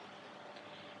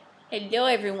Hello,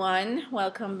 everyone.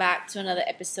 Welcome back to another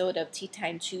episode of Tea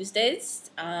Time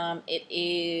Tuesdays. It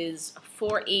is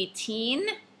 4:18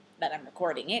 that I'm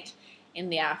recording it in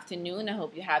the afternoon. I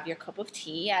hope you have your cup of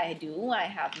tea. I do. I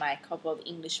have my cup of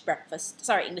English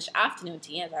afternoon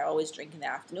tea, as I always drink in the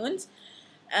afternoons.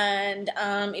 And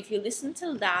if you listen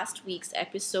to last week's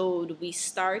episode, we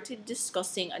started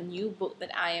discussing a new book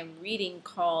that I am reading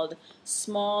called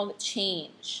Small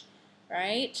Change,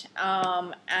 right?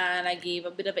 And I gave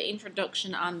a bit of an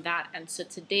introduction on that. And so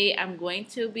today I'm going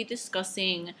to be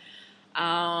discussing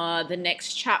the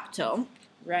next chapter,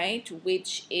 right?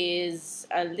 Which is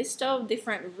a list of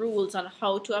different rules on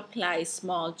how to apply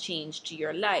small change to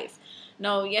your life.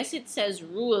 Now, yes, it says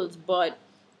rules, but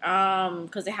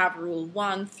because they have rule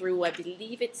 1 through, I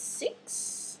believe it's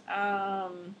 6.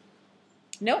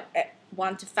 No,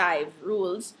 1 to 5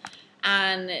 rules.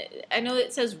 And I know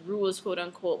it says rules, quote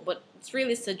unquote, but it's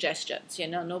really suggestions.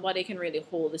 Nobody can really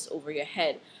hold this over your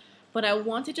head. But I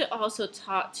wanted to also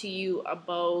talk to you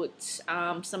about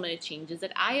some of the changes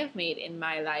that I have made in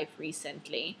my life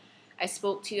recently. I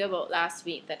spoke to you about last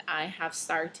week that I have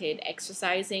started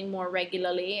exercising more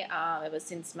regularly. Ever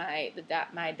since my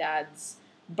dad's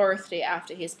birthday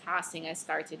after his passing, I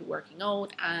started working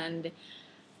out, and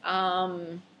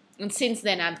since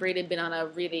then I've really been on a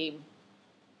really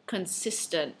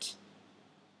consistent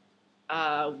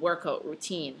workout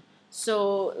routine.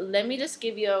 So let me just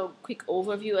give you a quick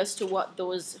overview as to what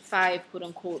those 5 quote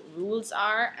unquote rules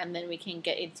are, and then we can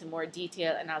get into more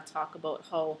detail and I'll talk about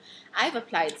how I've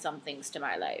applied some things to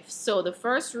my life. So the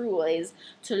first rule is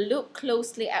to look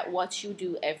closely at what you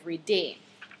do every day,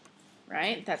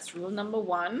 right? That's rule number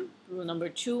 1. Rule number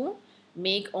 2,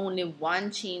 make only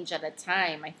one change at a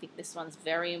time. I think this one's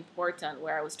very important,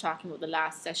 where I was talking about the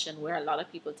last session where a lot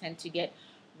of people tend to get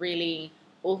really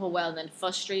overwhelmed and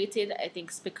frustrated. I think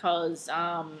it's because,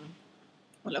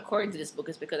 according to this book,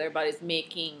 it's because everybody's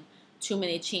making too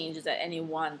many changes at any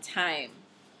one time.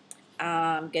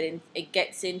 It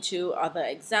gets into other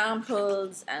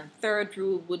examples, and third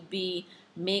rule would be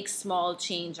make small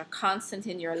change a constant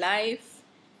in your life.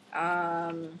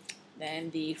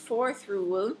 Then the fourth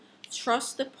rule,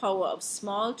 trust the power of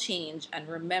small change and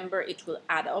remember it will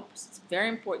add up. It's very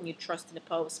important you trust in the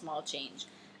power of small change.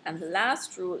 And the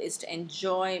last rule is to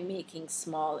enjoy making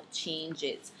small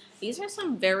changes. These are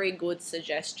some very good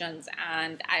suggestions,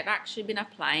 and I've actually been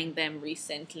applying them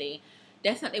recently,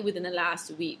 definitely within the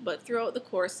last week, but throughout the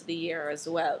course of the year as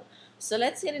well. So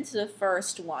let's get into the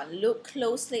first one. Look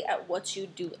closely at what you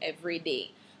do every day.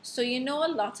 So, a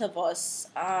lot of us,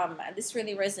 and this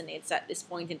really resonates at this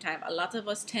point in time, a lot of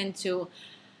us tend to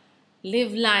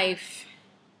live life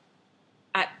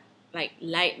at like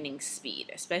lightning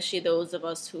speed, especially those of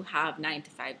us who have 9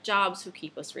 to 5 jobs who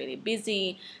keep us really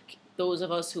busy. Those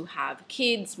of us who have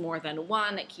kids, more than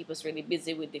one, that keep us really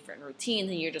busy with different routines,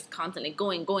 and you're just constantly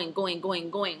going, going, going, going,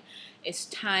 going. It's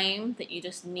time that you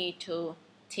just need to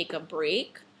take a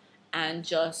break and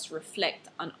just reflect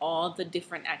on all the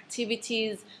different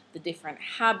activities, the different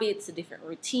habits, the different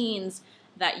routines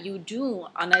that you do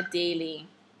on a daily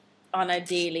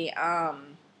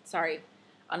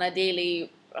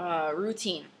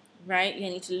routine, right? You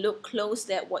need to look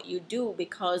closely at what you do,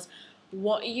 because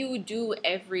what you do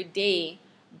every day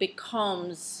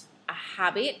becomes a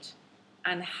habit,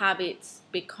 and habits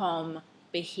become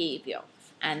behavior,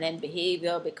 and then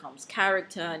behavior becomes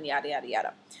character, and yada yada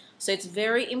yada. So it's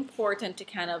very important to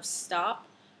kind of stop,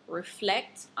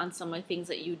 reflect on some of the things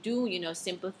that you do,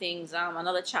 simple things.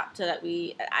 Another chapter that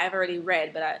I've already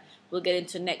read, but we'll get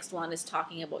into next one, is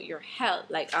talking about your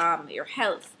health, your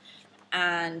health.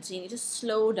 And you need to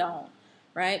slow down,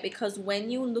 right? Because when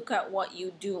you look at what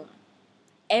you do,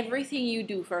 everything you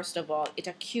do, first of all, it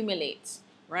accumulates,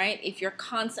 right? If you're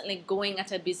constantly going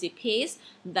at a busy pace,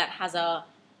 that has an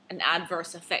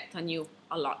adverse effect on you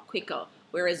a lot quicker.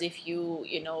 Whereas if you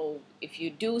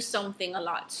do something a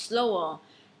lot slower,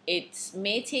 it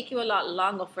may take you a lot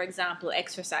longer. For example,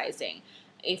 exercising.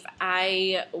 If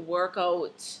I work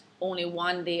out only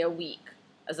 1 day a week,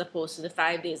 as opposed to the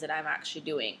 5 days that I'm actually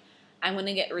doing, I'm going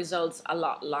to get results a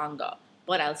lot longer,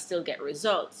 but I'll still get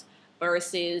results.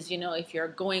 Versus, if you're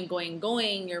going, going,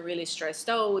 going, you're really stressed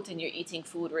out and you're eating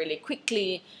food really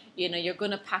quickly, you're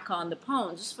going to pack on the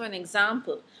pounds. Just for an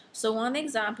example. So one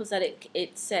example is that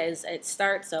it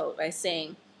starts out by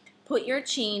saying, put your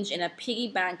change in a piggy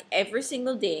bank every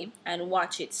single day and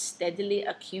watch it steadily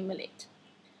accumulate.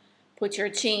 Put your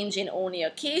change in only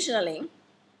occasionally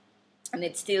and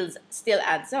it still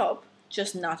adds up,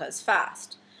 just not as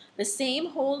fast. The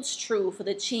same holds true for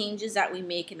the changes that we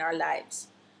make in our lives.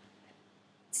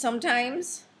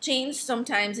 Sometimes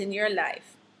in your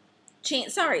life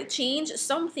change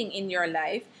something in your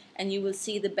life and you will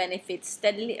see the benefits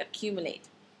steadily accumulate.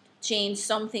 Change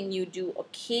something you do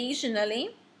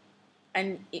occasionally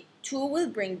and it too will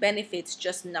bring benefits,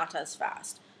 just not as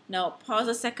fast. Now pause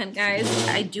a second, guys.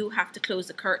 I do have to close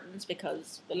the curtains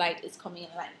because the light is coming in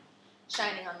and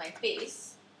shining on my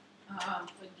face.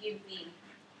 Forgive the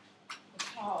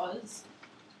pause.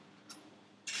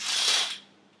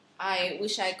 I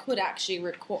wish I could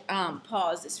actually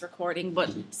pause this recording,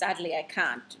 but sadly I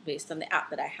can't based on the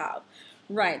app that I have.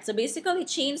 Right, so basically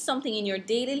change something in your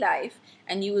daily life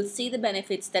and you will see the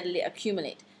benefits steadily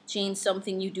accumulate. Change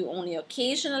something you do only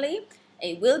occasionally.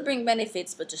 It will bring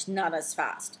benefits, but just not as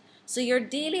fast. So your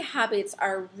daily habits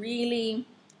are really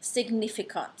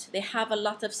significant. They have a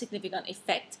lot of significant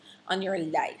effect on your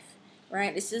life,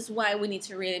 right? This is why we need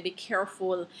to really be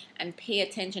careful and pay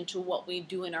attention to what we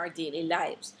do in our daily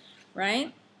lives,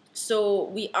 right? So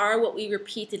we are what we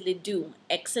repeatedly do.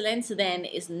 Excellence then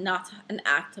is not an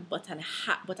act but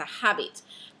a habit.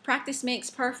 Practice makes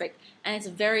perfect, and it's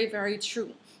very, very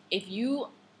true. If you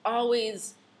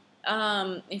always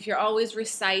if you're always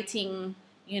reciting,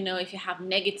 if you have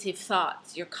negative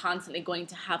thoughts, you're constantly going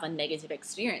to have a negative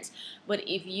experience. But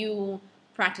if you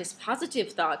practice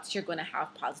positive thoughts, you're going to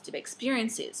have positive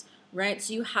experiences, right?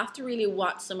 So you have to really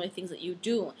watch some of the things that you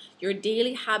do. Your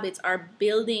daily habits are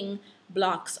building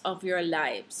blocks of your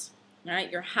lives,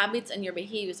 right? Your habits and your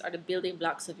behaviors are the building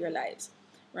blocks of your lives,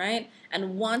 right?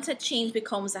 And once a change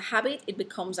becomes a habit, it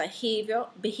becomes a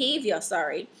behavior,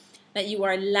 that you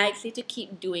are likely to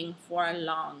keep doing for a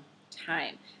long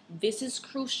time. This is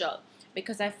crucial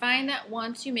because I find that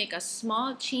once you make a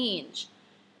small change,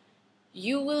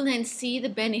 you will then see the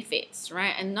benefits,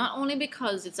 right? And not only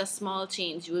because it's a small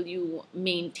change will you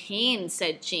maintain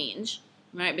said change,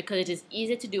 right? Because it is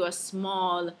easier to do a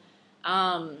small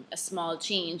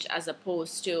change as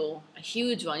opposed to a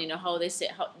huge one. You know how they say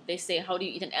how do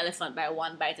you eat an elephant? By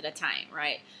one bite at a time,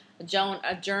 right?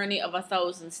 A journey of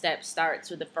 1,000 steps starts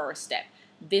with the first step.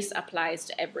 This applies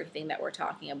to everything that we're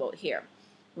talking about here,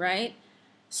 right?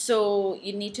 So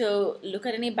you need to look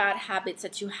at any bad habits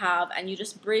that you have and you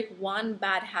just break one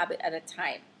bad habit at a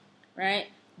time, right?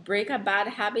 Break a bad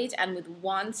habit and with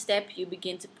one step you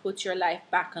begin to put your life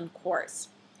back on course.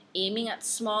 Aiming at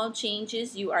small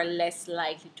changes, you are less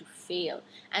likely to fail.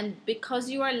 And because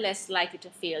you are less likely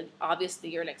to fail, obviously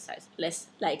you're less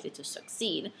likely to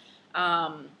succeed.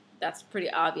 That's pretty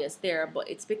obvious there, but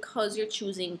it's because you're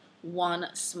choosing one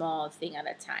small thing at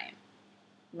a time,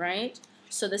 right?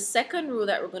 So the second rule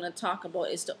that we're going to talk about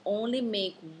is to only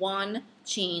make one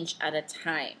change at a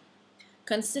time.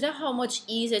 Consider how much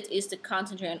easier it is to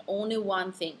concentrate on only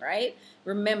one thing, right?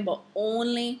 Remember,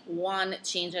 only one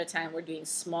change at a time. We're doing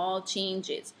small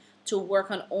changes to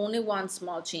work on only one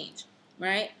small change,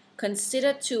 right?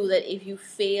 Consider too that if you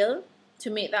fail to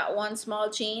make that one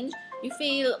small change, you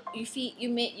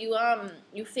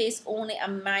face only a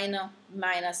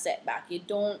minor setback. You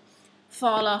don't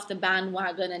fall off the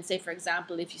bandwagon and say, for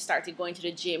example, if you started going to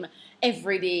the gym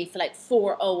every day for like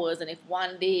 4 hours, and if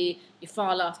one day you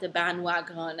fall off the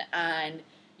bandwagon and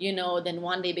then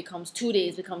one day becomes 2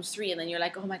 days, becomes 3, and then you're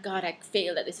like, oh my God, I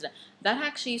failed at this. That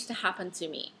actually used to happen to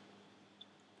me,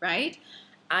 right?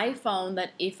 I found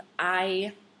that if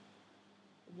I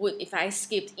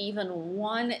skipped even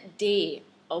one day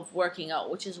of working out,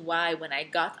 which is why when I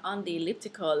got on the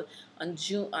elliptical on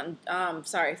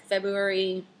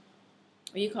February,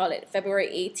 February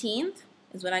 18th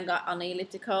is when I got on the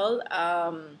elliptical,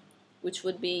 which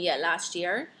would be last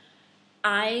year.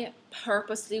 I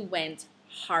purposely went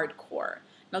hardcore.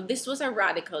 Now this was a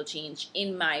radical change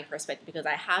in my perspective because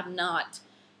I had not,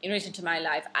 in relation to my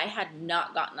life, I had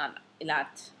not gotten on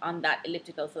that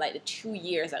elliptical for like the 2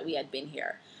 years that we had been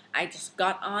here. I just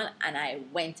got on and I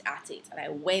went at it and I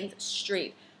went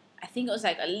straight. I think it was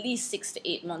like at least 6 to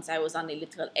 8 months I was on the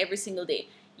elliptical every single day.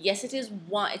 Yes,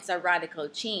 it's a radical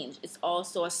change. It's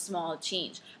also a small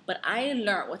change. But I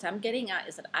learned, what I'm getting at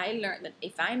is that I learned that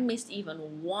if I missed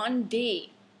even one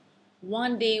day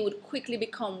would quickly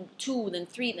become 2, then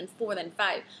 3, then 4, then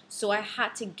 5. So I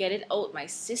had to get it out my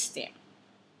system,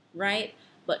 right?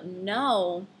 But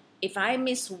now, if I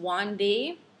miss one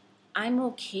day, I'm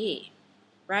okay,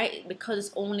 right? Because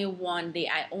it's only one day.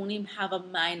 I only have a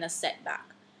minor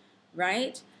setback,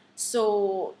 right?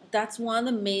 So that's one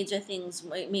of the major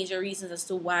reasons as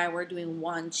to why we're doing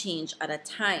one change at a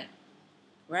time,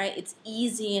 right? It's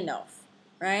easy enough,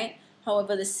 right?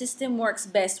 However, the system works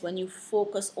best when you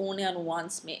focus only on one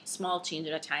small change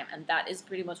at a time. And that is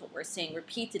pretty much what we're saying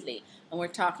repeatedly when we're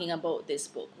talking about this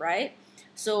book, right?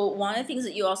 So one of the things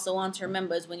that you also want to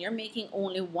remember is when you're making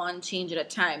only one change at a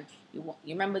time, You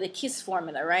remember the KISS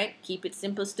formula, right? Keep it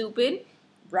simple, stupid.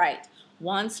 Right.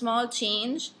 One small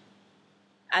change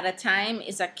at a time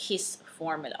is a KISS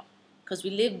formula. Because we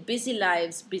live busy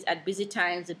lives at busy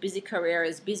times, at busy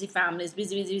careers, busy families,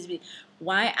 busy.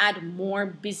 Why add more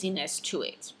busyness to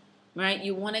it? Right?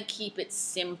 You want to keep it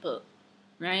simple,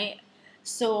 right?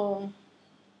 So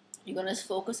you're going to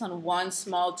focus on one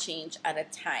small change at a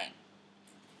time.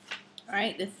 All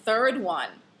right. The third one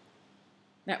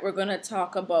that we're going to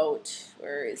talk about,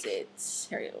 where is it?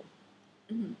 Here you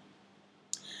go.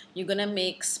 You're going to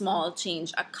make small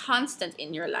change a constant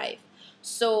in your life.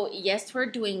 So, yes, we're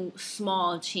doing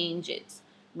small changes,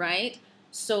 right?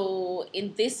 So,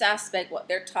 in this aspect, what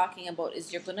they're talking about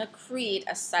is you're going to create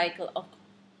a cycle of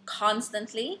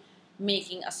constantly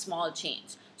making a small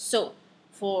change. So,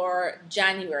 for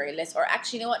January, or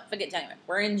actually, you know what? Forget January.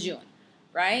 We're in June,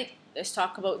 right? Let's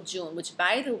talk about June, which,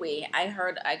 by the way,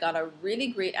 I got a really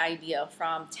great idea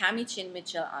from Tammy Chin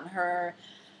Mitchell on her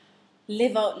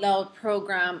Live Out Loud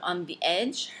program on the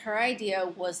Edge. Her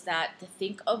idea was that to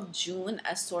think of June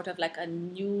as sort of like a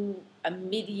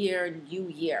mid-year new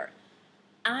year.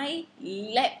 I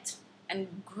leapt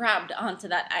and grabbed onto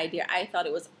that idea. I thought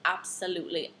it was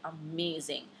absolutely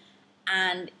amazing.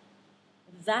 And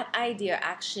that idea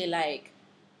actually like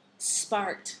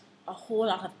sparked a whole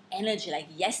lot of energy. Like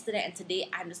yesterday and today,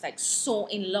 I'm just like so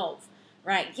in love,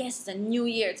 right? Yes, it's a new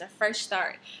year, it's a fresh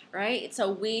start, right? It's a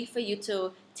way for you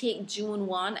to take June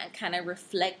 1 and kind of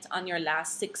reflect on your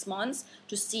last 6 months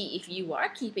to see if you are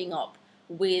keeping up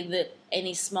with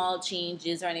any small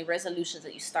changes or any resolutions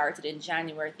that you started in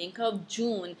January. Think of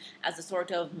June as a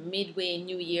sort of midway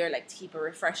new year, like to keep a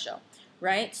refresher,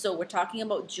 right? So we're talking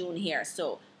about June here.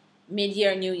 So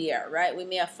mid-year new year, right? We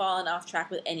may have fallen off track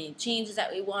with any changes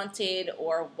that we wanted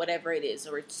or whatever it is,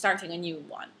 or we're starting a new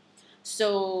one.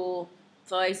 So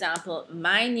for example,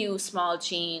 my new small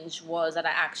change was that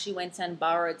I actually went and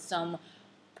borrowed some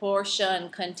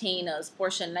portion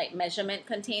like measurement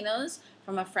containers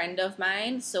from a friend of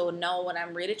mine. So now what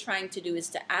I'm really trying to do is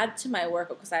to add to my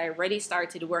workout, because I already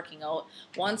started working out.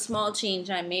 One small change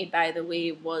I made, by the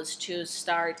way, was to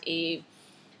start a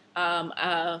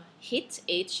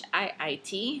HIIT,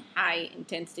 high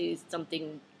intensity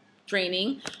something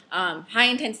training, high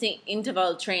intensity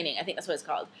interval training. I think that's what it's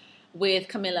called, with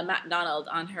Camilla MacDonald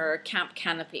on her Camp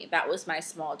Canopy. That was my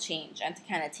small change. And to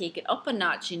kind of take it up a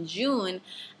notch in June,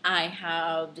 I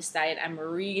have decided I'm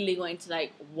really going to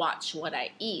like watch what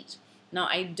I eat. Now,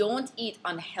 I don't eat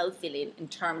unhealthily in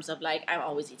terms of like I'm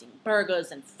always eating burgers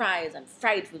and fries and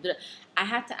fried food. I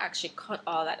had to actually cut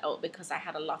all that out because I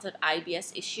had a lot of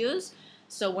IBS issues.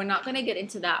 So we're not going to get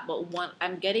into that. But what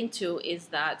I'm getting to is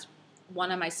that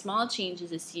one of my small changes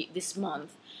this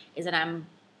month is that I'm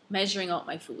measuring out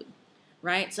my food,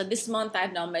 right? So this month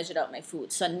I've now measured out my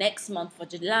food. So next month for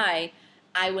July,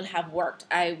 I will have worked.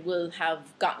 I will have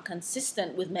gotten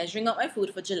consistent with measuring out my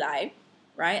food for July,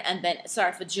 right? And then,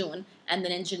 sorry, for June. And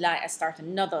then in July, I start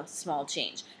another small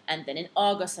change. And then in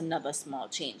August, another small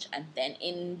change. And then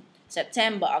in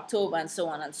September, October, and so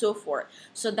on and so forth.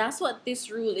 So that's what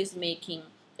this rule is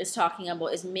talking about,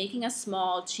 is making a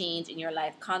small change in your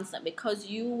life constant, because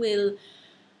you will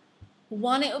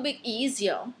want it will be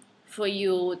easier for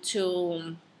you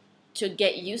to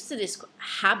get used to this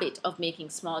habit of making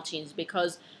small changes,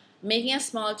 because making a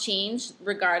small change,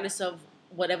 regardless of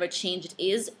whatever change it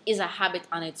is a habit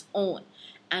on its own.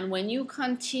 And when you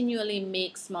continually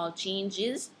make small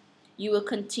changes, you will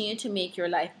continue to make your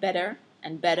life better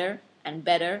and better and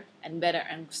better and better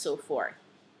and so forth,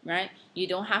 right? You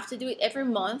don't have to do it every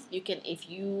month. You can, if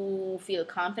you feel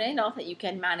confident enough that you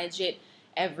can manage it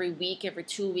every week, every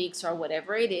 2 weeks, or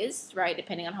whatever it is, right?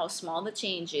 Depending on how small the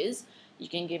change is, you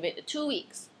can give it 2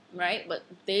 weeks, right? But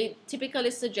they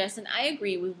typically suggest, and I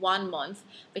agree with 1 month,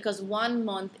 because 1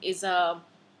 month is a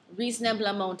reasonable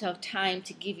amount of time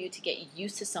to give you to get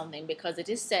used to something, because it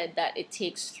is said that it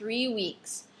takes 3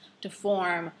 weeks to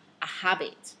form a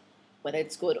habit, whether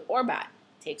it's good or bad.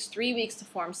 It takes 3 weeks to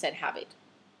form said habit.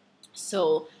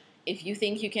 So if you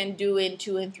think you can do it in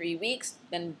 2 and 3 weeks,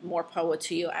 then more power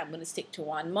to you. I'm going to stick to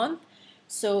 1 month.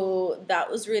 So that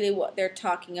was really what they're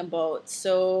talking about.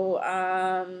 So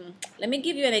let me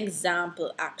give you an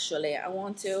example, actually. I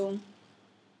want to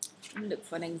look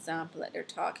for an example that they're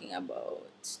talking about.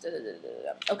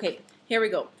 Okay, here we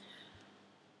go.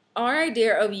 Our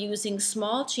idea of using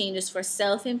small changes for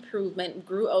self-improvement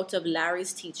grew out of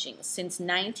Larry's teachings. Since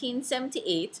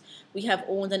 1978, we have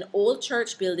owned an old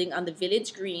church building on the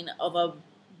village green of a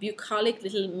bucolic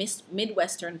little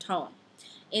Midwestern town.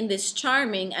 In this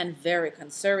charming and very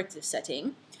conservative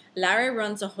setting, Larry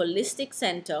runs a holistic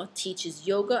center, teaches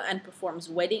yoga, and performs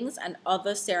weddings and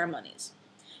other ceremonies.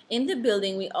 In the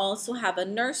building, we also have a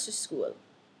nursery school,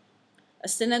 a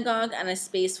synagogue, and a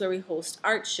space where we host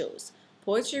art shows,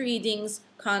 poetry readings,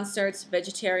 concerts,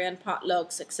 vegetarian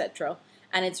potlucks, etc.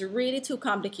 And it's really too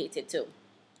complicated to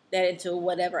get into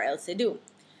whatever else they do.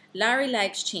 Larry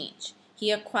likes change.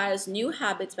 He acquires new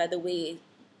habits by the way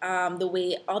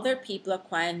other people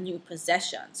acquire new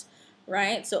possessions,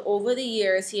 right? So over the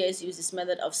years, he has used this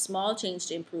method of small change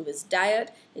to improve his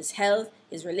diet, his health,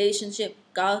 his relationship,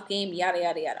 golf game, yada,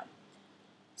 yada, yada.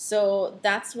 So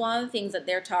that's one of the things that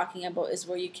they're talking about, is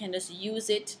where you can just use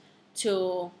it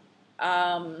to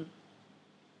um,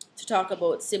 talk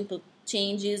about simple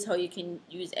changes, how you can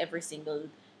use every single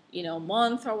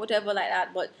month or whatever like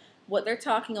that. But what they're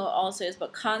talking about also is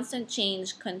about constant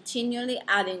change, continually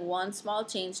adding one small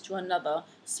change to another,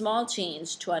 small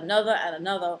change to another and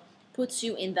another, puts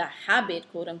you in the habit,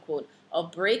 quote unquote,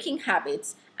 of breaking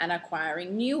habits and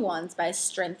acquiring new ones by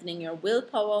strengthening your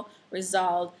willpower,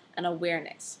 resolve, and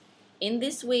awareness. In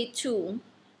this way, too,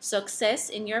 success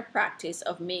in your practice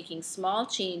of making small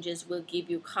changes will give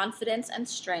you confidence and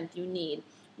strength you need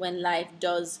when life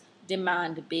does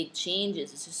demand big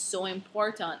changes. This is so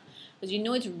important because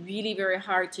it's really very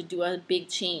hard to do a big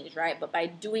change, right? But by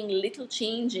doing little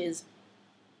changes,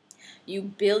 you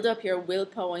build up your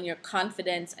willpower and your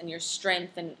confidence and your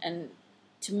strength and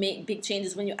to make big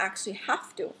changes when you actually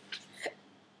have to.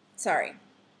 Sorry.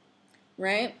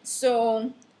 Right?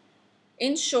 So,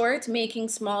 in short, making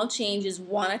small changes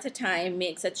one at a time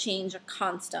makes a change a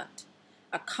constant.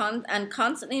 And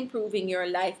constantly improving your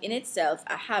life in itself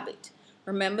a habit.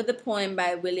 Remember the poem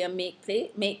by William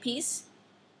Makepeace?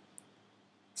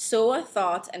 Sow a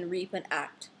thought and reap an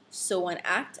act. Sow an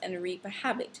act and reap a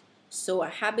habit. Sow a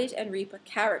habit and reap a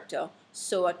character.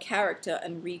 Sow a character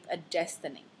and reap a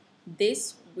destiny.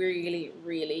 This really,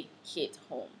 really hit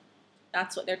home.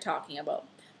 That's what they're talking about.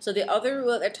 So the other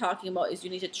rule they're talking about is you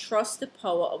need to trust the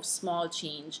power of small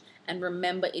change and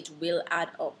remember it will add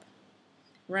up.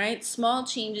 Right? Small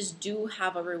changes do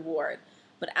have a reward.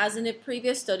 But as in the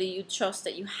previous study, you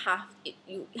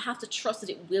have to trust that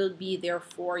it will be there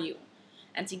for you.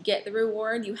 And to get the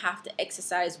reward, you have to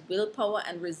exercise willpower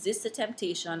and resist the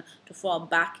temptation to fall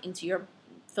back into your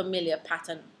familiar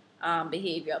pattern,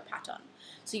 behavioral pattern.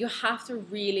 So you have to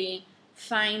really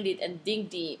find it and dig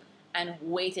deep and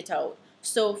wait it out.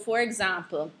 So, for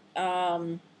example,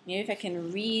 maybe if I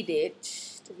can read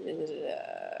it.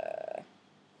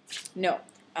 No.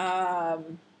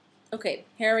 Okay,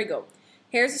 here we go.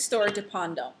 Here's a story to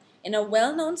ponder. In a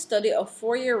well-known study of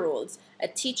 4-year-olds, a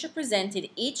teacher presented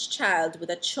each child with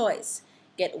a choice.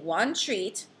 Get one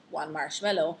treat, one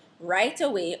marshmallow, right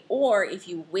away, or if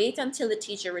you wait until the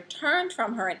teacher returned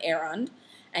from her errand,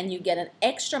 and you get an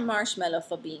extra marshmallow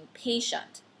for being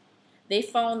patient. They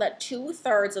found that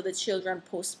 2/3 of the children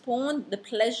postponed the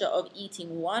pleasure of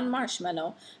eating one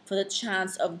marshmallow for the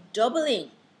chance of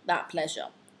doubling that pleasure.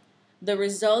 The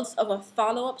results of a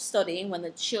follow-up study when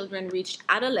the children reached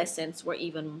adolescence were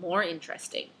even more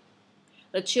interesting.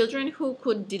 The children who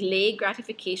could delay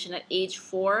gratification at age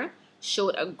 4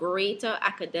 showed a greater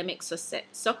academic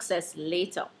success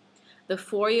later. The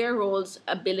 4-year-old's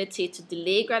ability to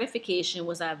delay gratification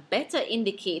was a better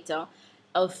indicator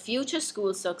of future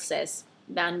school success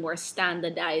than were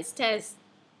standardized tests,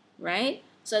 right?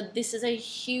 So this is a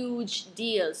huge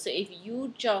deal. So if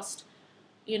you just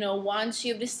once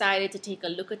you've decided to take a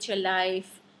look at your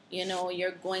life,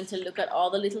 you're going to look at all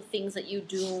the little things that you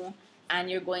do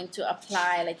and you're going to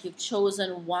apply, like you've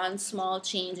chosen one small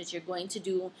change that you're going to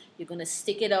do. You're going to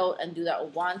stick it out and do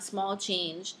that one small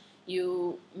change.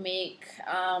 You make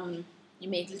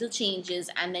little changes,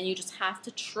 and then you just have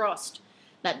to trust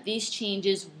that these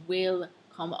changes will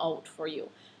come out for you.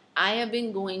 I have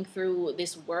been going through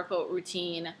this workout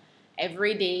routine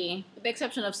every day, with the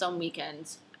exception of some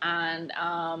weekends. And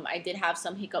I did have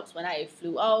some hiccups when I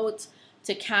flew out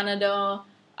to Canada.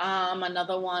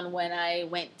 Another one when I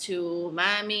went to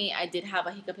Miami. I did have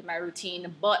a hiccup in my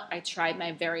routine, but I tried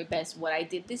my very best. What I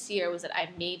did this year was that I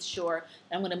made sure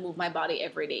that I'm going to move my body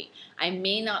every day. I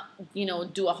may not,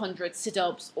 do 100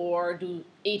 sit-ups or do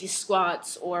 80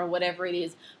 squats or whatever it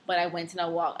is, but I went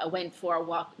for a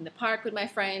walk in the park with my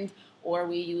friend, or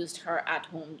we used her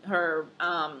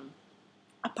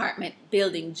apartment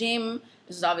building gym.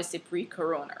 This is obviously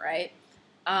pre-corona, right?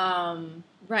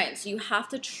 Right, so you have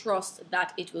to trust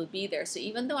that it will be there. So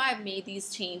even though I've made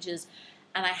these changes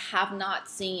and I have not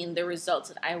seen the results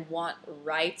that I want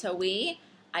right away,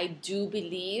 I do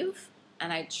believe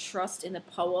and I trust in the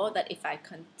power that if I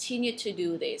continue to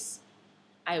do this,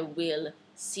 I will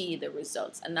see the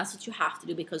results. And that's what you have to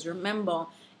do, because remember,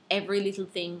 every little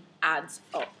thing adds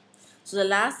up. So the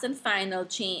last and final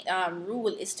rule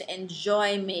is to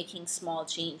enjoy making small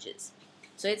changes.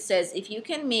 So it says, if you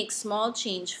can make small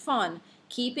change fun,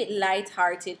 keep a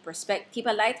light-hearted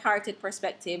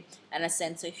perspective and a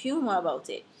sense of humor about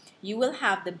it. You will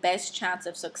have the best chance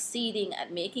of succeeding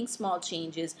at making small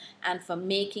changes and for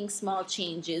making small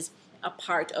changes a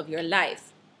part of your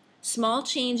life. Small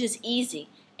change is easy,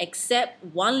 except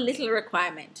one little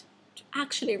requirement: to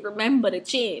actually remember the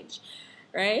change,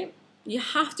 right? You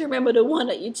have to remember the one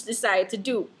that you decide to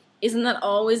do. Isn't that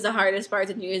always the hardest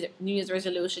part of New Year's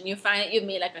resolution? You find that you've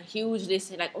made like a huge list.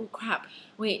 You're like, oh crap,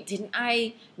 wait, didn't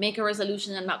I make a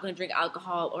resolution I'm not going to drink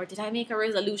alcohol? Or did I make a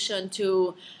resolution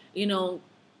to, you know,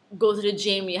 go to the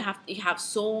gym? You have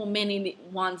so many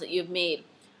ones that you've made.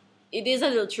 It is a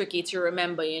little tricky to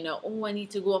remember, oh, I need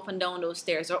to go up and down those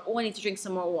stairs, or oh, I need to drink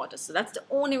some more water. So that's the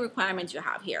only requirement you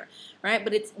have here, right?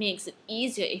 But it makes it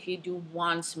easier if you do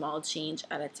one small change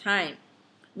at a time.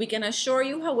 We can assure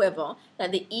you, however,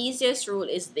 that the easiest rule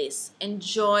is this: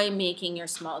 enjoy making your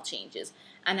small changes.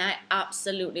 And I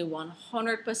absolutely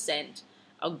 100%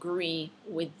 agree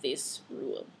with this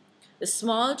rule. The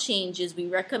small changes we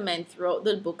recommend throughout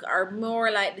the book are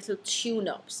more like little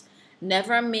tune-ups,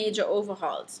 never major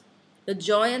overhauls. The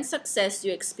joy and success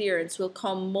you experience will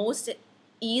come most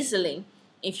easily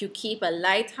if you keep a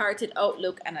light-hearted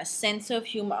outlook and a sense of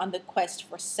humor on the quest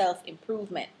for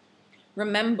self-improvement.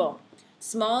 Remember,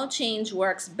 small change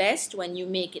works best when you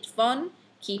make it fun,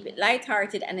 keep it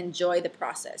light-hearted, and enjoy the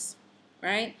process,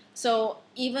 right? So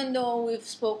even though we've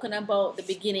spoken about the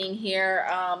beginning here,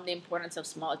 the importance of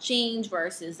small change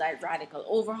versus like radical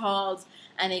overhauls,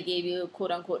 and I gave you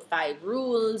quote-unquote 5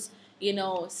 rules,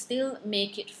 still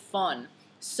make it fun.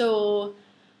 So,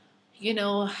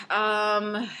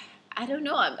 I don't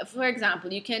know. For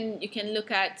example, you can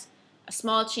look at a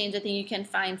small change. I think you can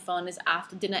find fun is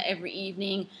after dinner every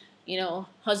evening,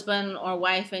 husband or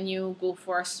wife and you go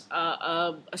for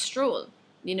a stroll,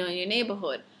 in your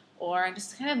neighborhood, or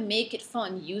just kind of make it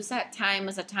fun. Use that time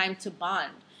as a time to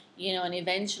bond, and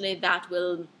eventually that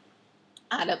will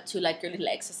add up to like your little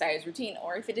exercise routine.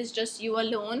 Or if it is just you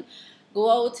alone, go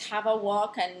out, have a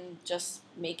walk, and just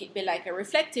make it be like a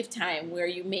reflective time where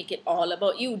you make it all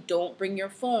about you. Don't bring your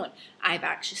phone. I've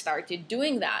actually started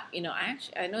doing that.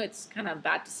 I know it's kind of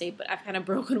bad to say, but I've kind of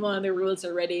broken one of the rules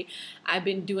already. I've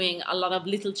been doing a lot of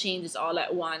little changes all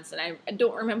at once, and I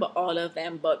don't remember all of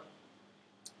them, but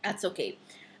that's okay.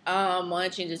 One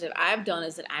of the changes that I've done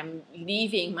is that I'm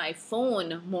leaving my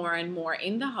phone more and more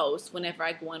in the house whenever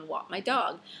I go and walk my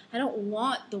dog. I don't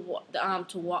want to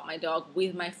walk my dog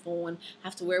with my phone,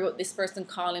 have to worry about this person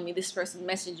calling me, this person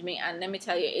messaging me, and let me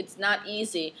tell you, it's not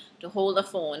easy to hold a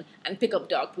phone and pick up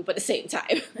dog poop at the same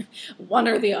time, one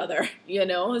or the other,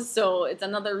 So it's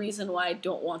another reason why I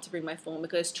don't want to bring my phone,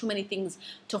 because there's too many things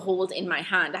to hold in my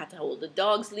hand. I have to hold the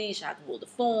dog's leash, I have to hold the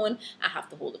phone, I have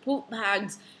to hold the poop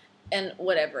bags, and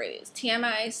whatever it is.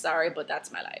 TMI, sorry, but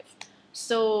that's my life.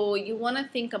 So you want to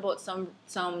think about some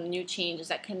new changes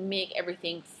that can make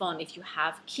everything fun. If you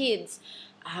have kids,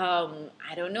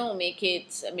 I don't know, make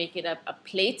it a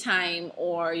playtime,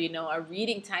 or a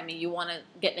reading time, and you want to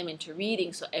get them into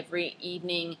reading. So every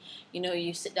evening,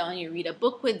 you sit down and you read a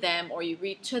book with them, or you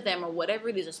read to them, or whatever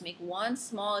it is. Just make one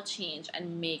small change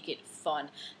and make it fun.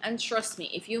 And trust me,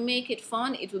 if you make it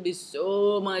fun, it will be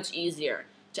so much easier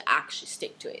to actually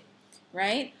stick to it.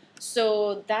 Right?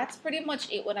 So that's pretty much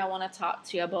it what I want to talk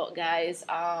to you about, guys.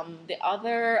 I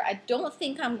don't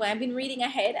think I've been reading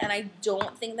ahead, and I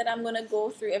don't think that I'm going to go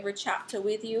through every chapter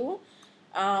with you,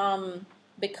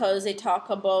 because they talk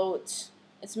about,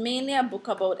 it's mainly a book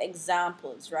about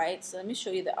examples, right? So let me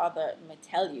tell you,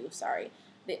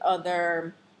 the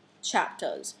other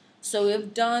chapters. So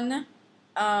we've done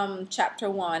chapter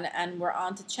 1, and we're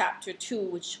on to chapter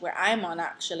 2, where I'm on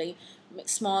actually.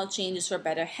 Small changes for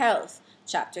better health.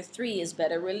 Chapter 3 is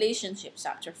better relationships.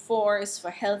 Chapter 4 is for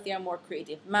healthier, more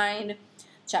creative mind.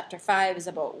 Chapter 5 is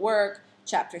about work.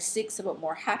 Chapter 6 about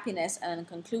more happiness. And in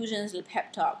conclusion is a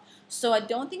pep talk. So I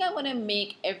don't think I'm going to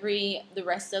make the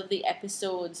rest of the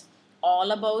episodes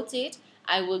all about it.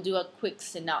 I will do a quick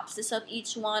synopsis of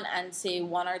each one and say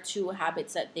 1 or 2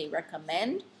 habits that they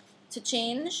recommend to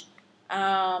change.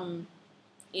 That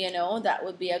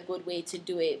would be a good way to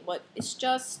do it. But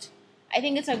I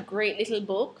think it's a great little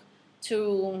book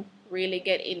to really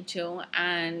get into.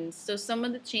 And so some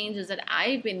of the changes that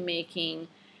I've been making,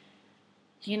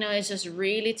 is just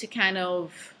really to kind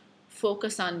of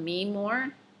focus on me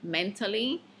more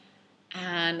mentally.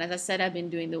 And as I said, I've been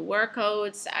doing the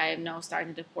workouts. I'm now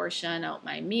starting to portion out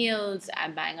my meals.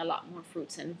 I'm buying a lot more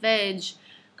fruits and veg,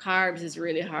 Carbs is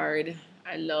really hard.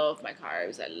 I love my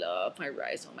carbs. I love my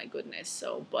rice. Oh my goodness.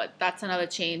 So, but that's another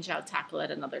change. I'll tackle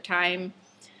at another time.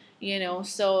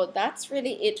 So that's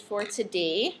really it for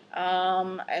today.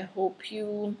 I hope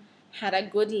you had a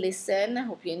good listen. I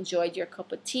hope you enjoyed your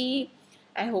cup of tea.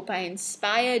 I hope I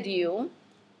inspired you.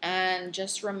 And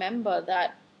just remember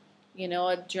that,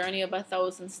 a journey of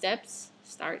 1,000 steps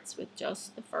starts with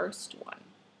just the first one.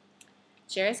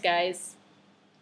 Cheers, guys.